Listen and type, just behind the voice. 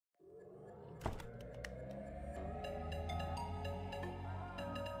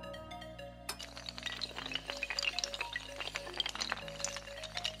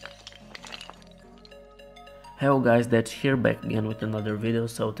Hello guys, that's here back again with another video.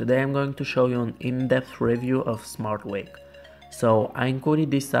 So today I'm going to show you an in-depth review of Smart Wake. So I included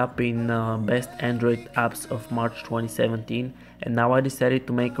this app in best Android apps of March 2017, and now I decided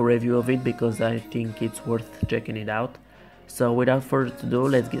to make a review of it because I think it's worth checking it out. So without further ado,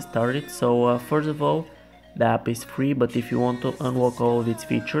 let's get started. So first of all, the app is free, but if you want to unlock all of its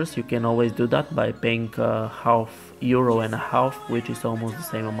features, you can always do that by paying €1.50, which is almost the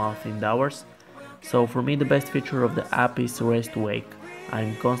same amount in dollars. So for me the best feature of the app is Rest Wake.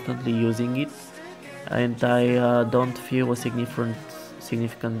 I'm constantly using it and I don't feel a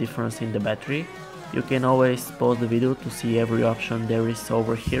significant difference in the battery. You can always pause the video to see every option there is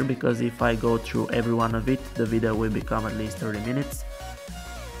over here, because if I go through every one of it, the video will become at least 30 minutes.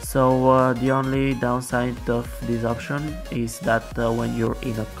 So the only downside of this option is that when you're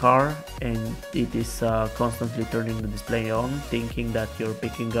in a car and it is constantly turning the display on, thinking that you're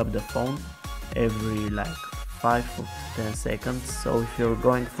picking up the phone every like 5 or 10 seconds. So if you're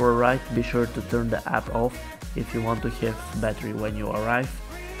going for a ride, be sure to turn the app off if you want to have battery when you arrive.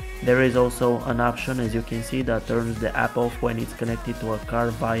 There is also an option, as you can see, that turns the app off when it's connected to a car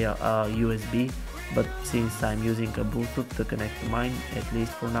via a USB, but since I'm using a Bluetooth to connect to mine, at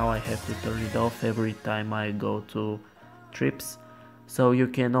least for now I have to turn it off every time I go to trips. So you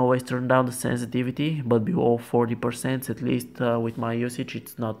can always turn down the sensitivity, but below 40%, at least with my usage,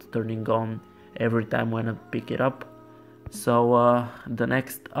 it's not turning on every time when I pick it up. So the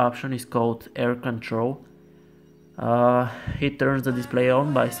next option is called Air Control. It turns the display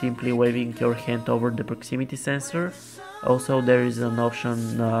on by simply waving your hand over the proximity sensor. Also there is an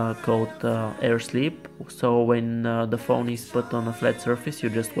option called Air Sleep. So when the phone is put on a flat surface, you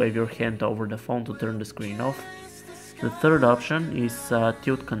just wave your hand over the phone to turn the screen off. The third option is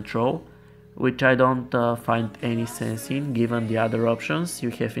Tilt Control, which I don't find any sense in given the other options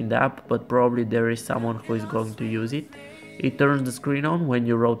you have in the app, but probably there is someone who is going to use it. It turns the screen on when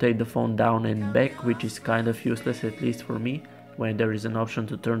you rotate the phone down and back, which is kind of useless, at least for me, when there is an option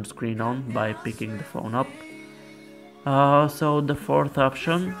to turn the screen on by picking the phone up. So the fourth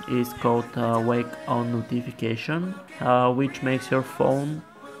option is called Wake On Notification, which makes your phone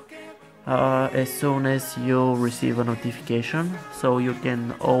as soon as you receive a notification, so you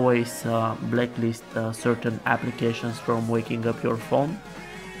can always blacklist certain applications from waking up your phone,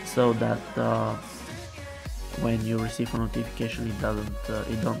 so that when you receive a notification it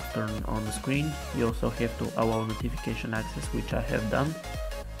don't turn on the screen. You also have to allow notification access, which I have done.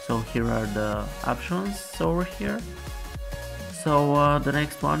 So here are the options over here. So the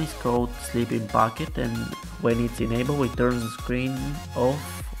next one is called Sleep in Pocket, and when it's enabled it turns the screen off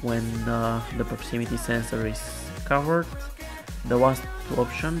when the proximity sensor is covered. The last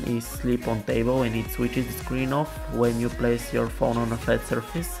option is Sleep on Table, and it switches the screen off when you place your phone on a flat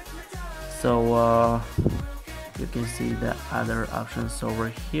surface. So you can see the other options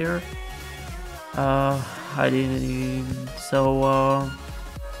over here. The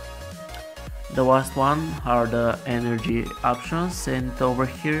last one are the energy options, and over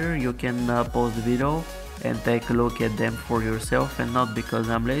here you can pause the video and take a look at them for yourself, and not because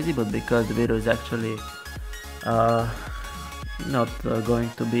I'm lazy, but because the video is actually not going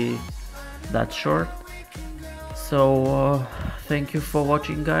to be that short. So thank you for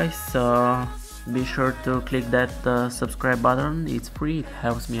watching, guys. Be sure to click that subscribe button, it's free, it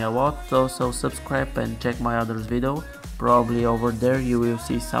helps me a lot. Also subscribe and check my others video, probably over there you will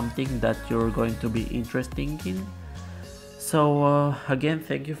see something that you're going to be interested in. So again,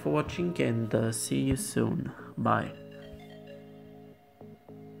 thank you for watching, and see you soon. Bye.